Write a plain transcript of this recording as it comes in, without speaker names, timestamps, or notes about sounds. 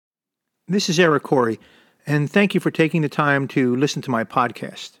This is Eric Corey, and thank you for taking the time to listen to my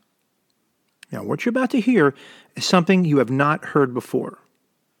podcast. Now, what you're about to hear is something you have not heard before.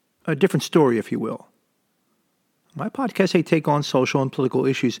 A different story, if you will. My podcast, I take on social and political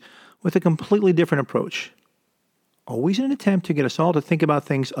issues with a completely different approach. Always in an attempt to get us all to think about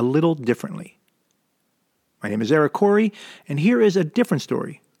things a little differently. My name is Eric Corey, and here is a different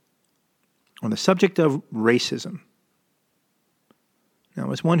story on the subject of racism. Now,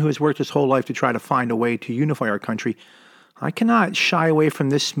 as one who has worked his whole life to try to find a way to unify our country, I cannot shy away from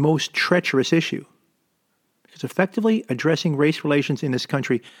this most treacherous issue. Because effectively addressing race relations in this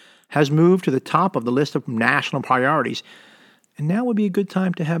country has moved to the top of the list of national priorities, and now would be a good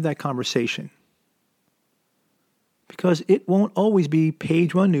time to have that conversation. Because it won't always be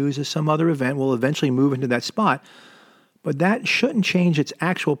page one news, as some other event will eventually move into that spot, but that shouldn't change its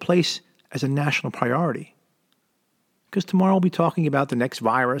actual place as a national priority. Because tomorrow we'll be talking about the next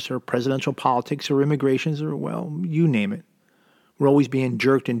virus or presidential politics or immigrations or, well, you name it. We're always being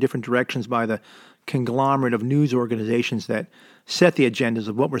jerked in different directions by the conglomerate of news organizations that set the agendas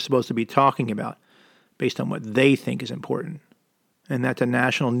of what we're supposed to be talking about based on what they think is important. And that the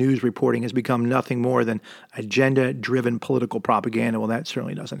national news reporting has become nothing more than agenda-driven political propaganda, well, that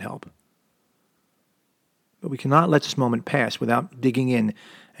certainly doesn't help. But we cannot let this moment pass without digging in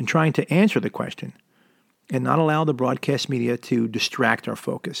and trying to answer the question, and not allow the broadcast media to distract our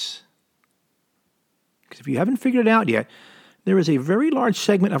focus. Because if you haven't figured it out yet, there is a very large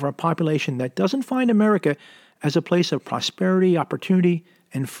segment of our population that doesn't find America as a place of prosperity, opportunity,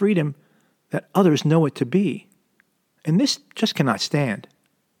 and freedom that others know it to be. And this just cannot stand.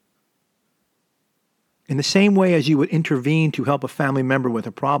 In the same way as you would intervene to help a family member with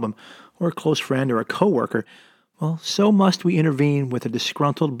a problem, or a close friend or a coworker, well, so must we intervene with a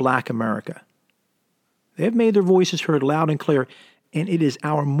disgruntled Black America. They have made their voices heard loud and clear, and it is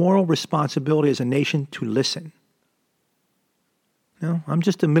our moral responsibility as a nation to listen. Now, I'm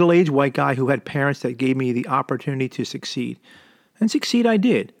just a middle-aged white guy who had parents that gave me the opportunity to succeed. And succeed I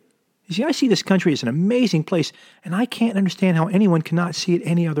did. You see, I see this country as an amazing place, and I can't understand how anyone cannot see it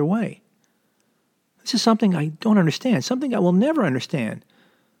any other way. This is something I don't understand, something I will never understand.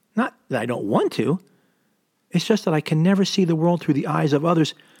 Not that I don't want to. It's just that I can never see the world through the eyes of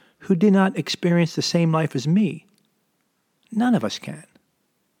others who did not experience the same life as me. None of us can.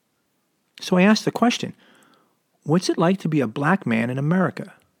 So I asked the question, what's it like to be a Black man in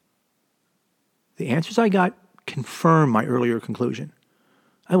America? The answers I got confirm my earlier conclusion.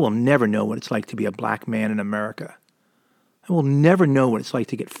 I will never know what it's like to be a Black man in America. I will never know what it's like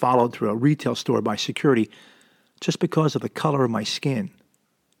to get followed through a retail store by security just because of the color of my skin.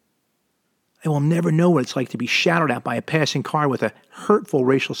 I will never know what it's like to be shouted at by a passing car with a hurtful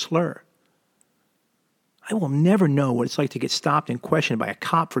racial slur. I will never know what it's like to get stopped and questioned by a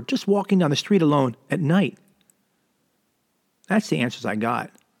cop for just walking down the street alone at night. That's the answers I got.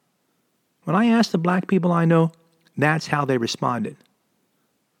 When I asked the Black people I know, that's how they responded.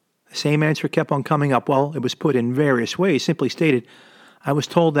 The same answer kept on coming up. Well, it was put in various ways. Simply stated, I was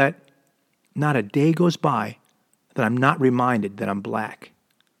told that not a day goes by that I'm not reminded that I'm Black.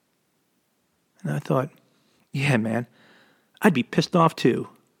 And I thought, yeah, man, I'd be pissed off too.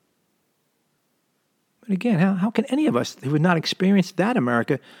 But again, how can any of us who have not experienced that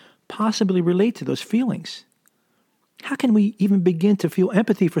America possibly relate to those feelings? How can we even begin to feel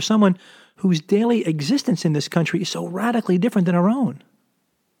empathy for someone whose daily existence in this country is so radically different than our own?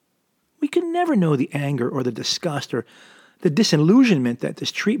 We could never know the anger or the disgust or the disillusionment that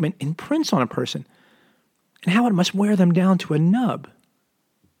this treatment imprints on a person and how it must wear them down to a nub.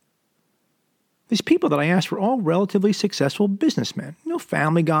 These people that I asked were all relatively successful businessmen,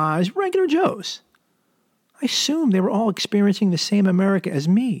 family guys, regular Joes. I assumed they were all experiencing the same America as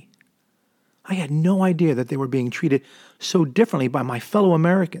me. I had no idea that they were being treated so differently by my fellow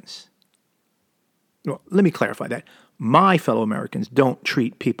Americans. Well, let me clarify that. My fellow Americans don't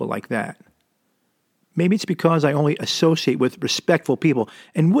treat people like that. Maybe it's because I only associate with respectful people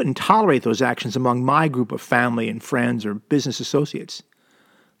and wouldn't tolerate those actions among my group of family and friends or business associates.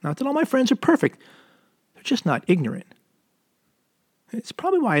 Not that all my friends are perfect. They're just not ignorant. It's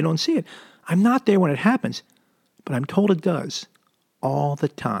probably why I don't see it. I'm not there when it happens, but I'm told it does all the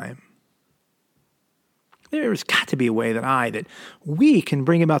time. There's got to be a way that we can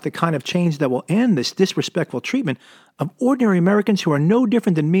bring about the kind of change that will end this disrespectful treatment of ordinary Americans who are no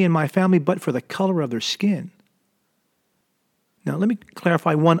different than me and my family, but for the color of their skin. Now, let me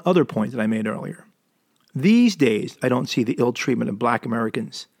clarify one other point that I made earlier. These days, I don't see the ill treatment of Black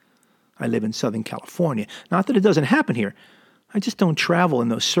Americans. I live in Southern California. Not that it doesn't happen here. I just don't travel in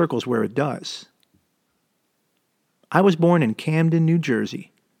those circles where it does. I was born in Camden, New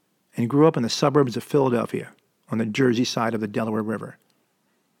Jersey, and grew up in the suburbs of Philadelphia on the Jersey side of the Delaware River.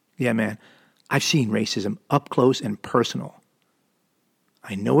 Yeah, man, I've seen racism up close and personal.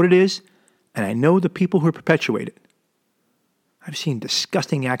 I know what it is, and I know the people who perpetuate it. I've seen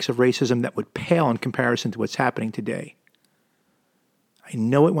disgusting acts of racism that would pale in comparison to what's happening today. I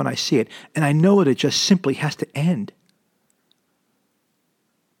know it when I see it, and I know that it just simply has to end.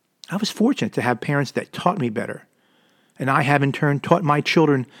 I was fortunate to have parents that taught me better, and I have in turn taught my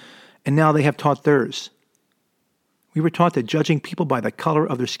children, and now they have taught theirs. We were taught that judging people by the color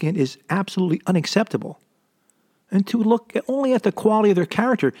of their skin is absolutely unacceptable, and to look only at the quality of their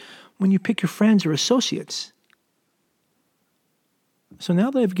character when you pick your friends or associates. So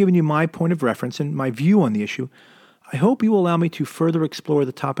now that I've given you my point of reference and my view on the issue, I hope you will allow me to further explore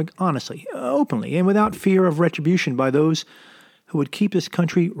the topic honestly, openly, and without fear of retribution by those who would keep this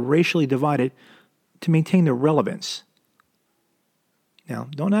country racially divided to maintain their relevance. Now,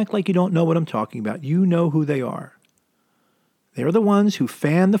 don't act like you don't know what I'm talking about. You know who they are. They are the ones who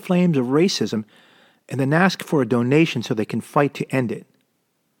fan the flames of racism and then ask for a donation so they can fight to end it.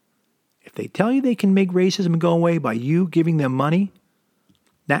 If they tell you they can make racism go away by you giving them money,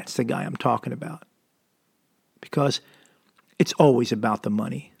 that's the guy I'm talking about. Because it's always about the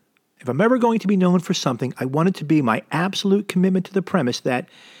money. If I'm ever going to be known for something, I want it to be my absolute commitment to the premise that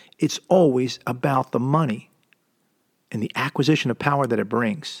it's always about the money and the acquisition of power that it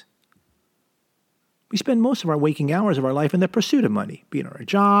brings. We spend most of our waking hours of our life in the pursuit of money, be it our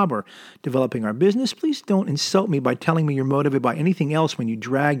job or developing our business. Please don't insult me by telling me you're motivated by anything else when you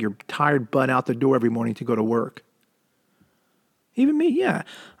drag your tired butt out the door every morning to go to work. Even me, yeah.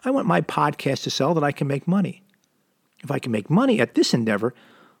 I want my podcast to sell that I can make money. If I can make money at this endeavor,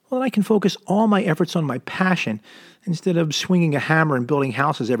 well, then I can focus all my efforts on my passion instead of swinging a hammer and building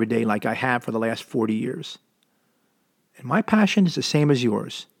houses every day like I have for the last 40 years. And my passion is the same as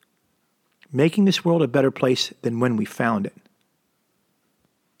yours. Making this world a better place than when we found it.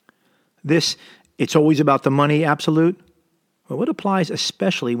 This, it's always about the money absolute, well, it applies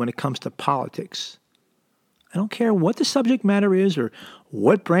especially when it comes to politics. I don't care what the subject matter is or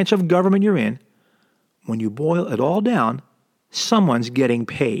what branch of government you're in. When you boil it all down, someone's getting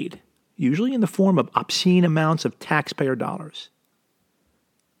paid, usually in the form of obscene amounts of taxpayer dollars.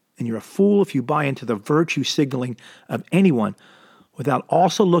 And you're a fool if you buy into the virtue signaling of anyone without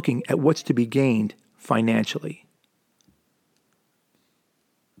also looking at what's to be gained financially.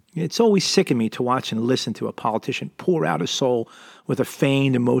 It's always sickened me to watch and listen to a politician pour out his soul with a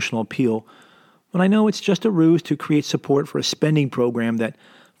feigned emotional appeal when I know it's just a ruse to create support for a spending program that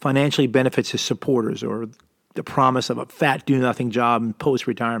financially benefits his supporters or the promise of a fat do-nothing job in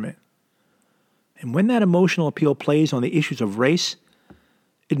post-retirement. And when that emotional appeal plays on the issues of race,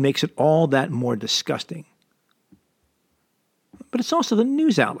 it makes it all that more disgusting. But it's also the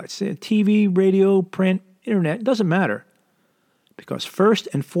news outlets, TV, radio, print, internet, it doesn't matter. Because first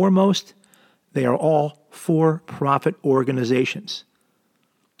and foremost, they are all for-profit organizations.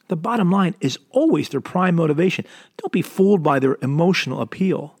 The bottom line is always their prime motivation. Don't be fooled by their emotional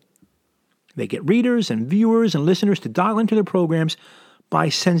appeal. They get readers and viewers and listeners to dial into their programs by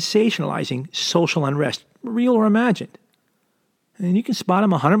sensationalizing social unrest, real or imagined. And you can spot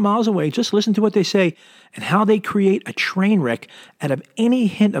them 100 miles away. Just listen to what they say and how they create a train wreck out of any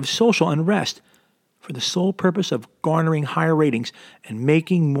hint of social unrest for the sole purpose of garnering higher ratings and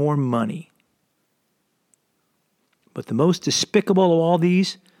making more money. But the most despicable of all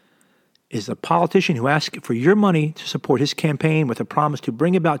these is the politician who asks for your money to support his campaign with a promise to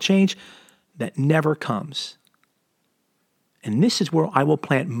bring about change that never comes. And this is where I will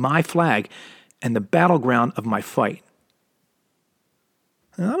plant my flag and the battleground of my fight.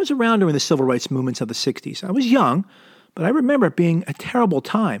 I was around during the civil rights movements of the 60s. I was young, but I remember it being a terrible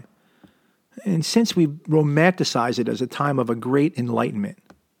time. And since we've romanticized it as a time of a great enlightenment.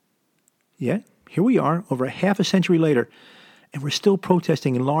 Yet, here we are, over a half a century later, and we're still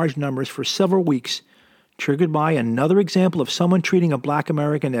protesting in large numbers for several weeks, triggered by another example of someone treating a black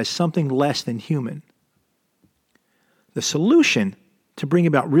American as something less than human. The solution to bring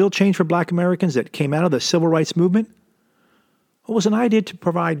about real change for black Americans that came out of the civil rights movement was an idea to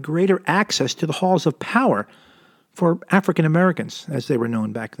provide greater access to the halls of power for African Americans, as they were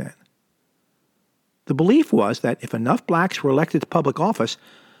known back then. The belief was that if enough blacks were elected to public office,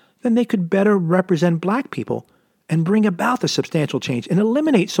 then they could better represent black people and bring about the substantial change and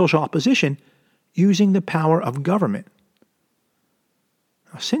eliminate social opposition using the power of government.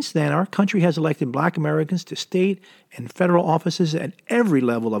 Now, since then, our country has elected black Americans to state and federal offices at every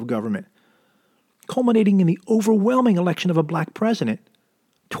level of government, culminating in the overwhelming election of a black president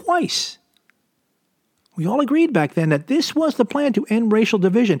twice. We all agreed back then that this was the plan to end racial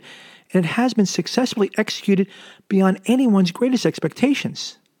division, and it has been successfully executed beyond anyone's greatest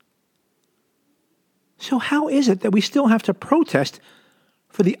expectations. So how is it that we still have to protest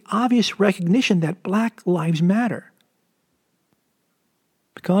for the obvious recognition that Black lives matter?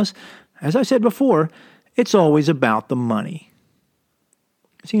 Because, as I said before, it's always about the money.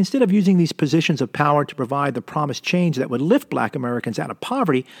 See, instead of using these positions of power to provide the promised change that would lift Black Americans out of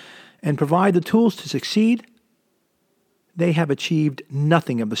poverty and provide the tools to succeed, they have achieved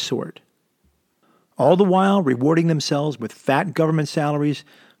nothing of the sort. All the while rewarding themselves with fat government salaries,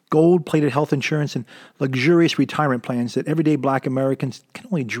 gold-plated health insurance, and luxurious retirement plans that everyday Black Americans can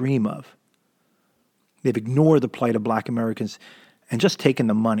only dream of. They've ignored the plight of Black Americans and just taken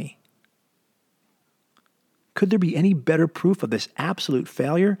the money. Could there be any better proof of this absolute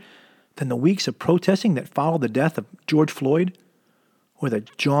failure than the weeks of protesting that followed the death of George Floyd, or the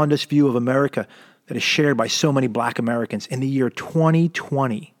jaundiced view of America that is shared by so many Black Americans in the year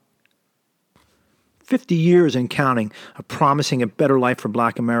 2020? 50 years and counting of promising a better life for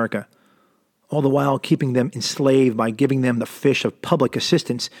Black America, all the while keeping them enslaved by giving them the fish of public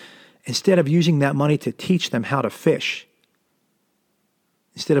assistance instead of using that money to teach them how to fish.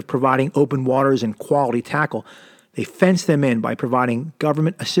 Instead of providing open waters and quality tackle, they fence them in by providing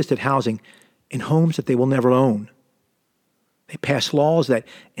government-assisted housing in homes that they will never own. They pass laws that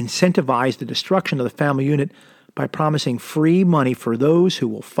incentivize the destruction of the family unit by promising free money for those who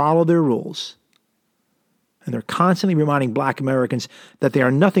will follow their rules. And they're constantly reminding Black Americans that they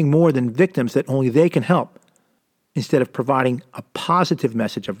are nothing more than victims that only they can help, instead of providing a positive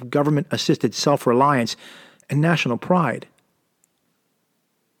message of government-assisted self-reliance and national pride.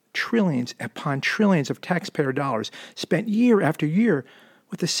 Trillions upon trillions of taxpayer dollars spent year after year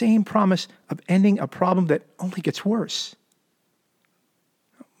with the same promise of ending a problem that only gets worse.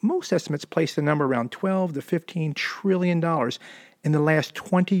 Most estimates place the number around $12 to $15 trillion in the last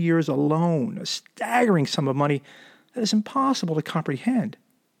 20 years alone, a staggering sum of money that is impossible to comprehend.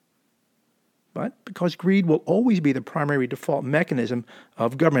 But because greed will always be the primary default mechanism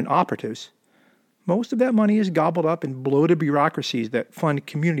of government operatives, most of that money is gobbled up in bloated bureaucracies that fund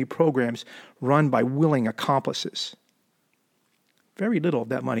community programs run by willing accomplices. Very little of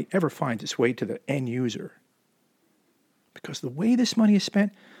that money ever finds its way to the end user. Because the way this money is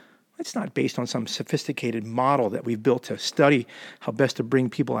spent, it's not based on some sophisticated model that we've built to study how best to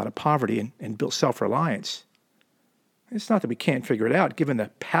bring people out of poverty and build self-reliance. It's not that we can't figure it out, given the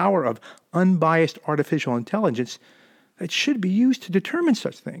power of unbiased artificial intelligence that should be used to determine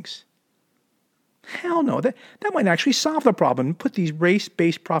such things. Hell no, that might actually solve the problem and put these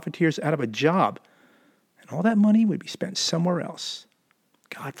race-based profiteers out of a job. And all that money would be spent somewhere else.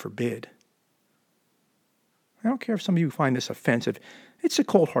 God forbid. I don't care if some of you find this offensive. It's a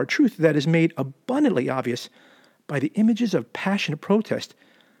cold, hard truth that is made abundantly obvious by the images of passionate protest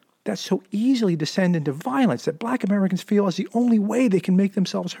that so easily descend into violence that Black Americans feel is the only way they can make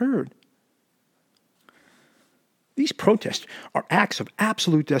themselves heard. These protests are acts of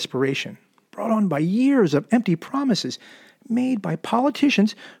absolute desperation, brought on by years of empty promises made by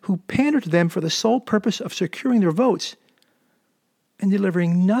politicians who pander to them for the sole purpose of securing their votes and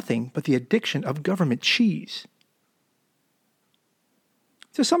delivering nothing but the addiction of government cheese.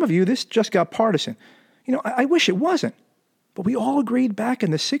 To some of you, this just got partisan. I wish it wasn't. But we all agreed back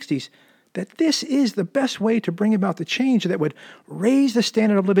in the 60s that this is the best way to bring about the change that would raise the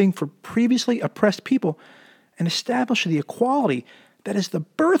standard of living for previously oppressed people and establish the equality that is the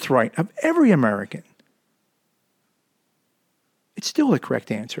birthright of every American. It's still the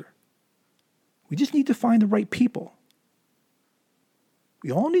correct answer. We just need to find the right people.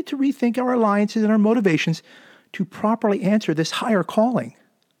 We all need to rethink our alliances and our motivations to properly answer this higher calling.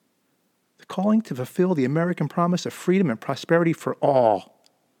 The calling to fulfill the American promise of freedom and prosperity for all.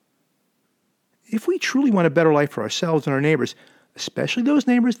 If we truly want a better life for ourselves and our neighbors, especially those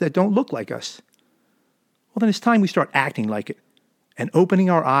neighbors that don't look like us, well, then it's time we start acting like it and opening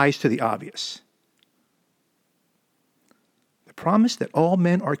our eyes to the obvious. The promise that all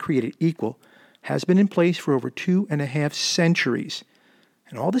men are created equal has been in place for over 2.5 centuries.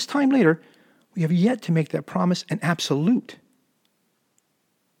 And all this time later, we have yet to make that promise an absolute.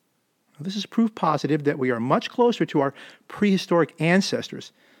 Now, this is proof positive that we are much closer to our prehistoric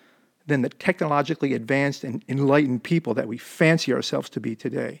ancestors than the technologically advanced and enlightened people that we fancy ourselves to be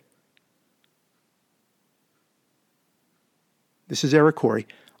today. This is Eric Corey.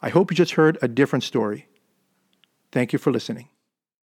 I hope you just heard a different story. Thank you for listening.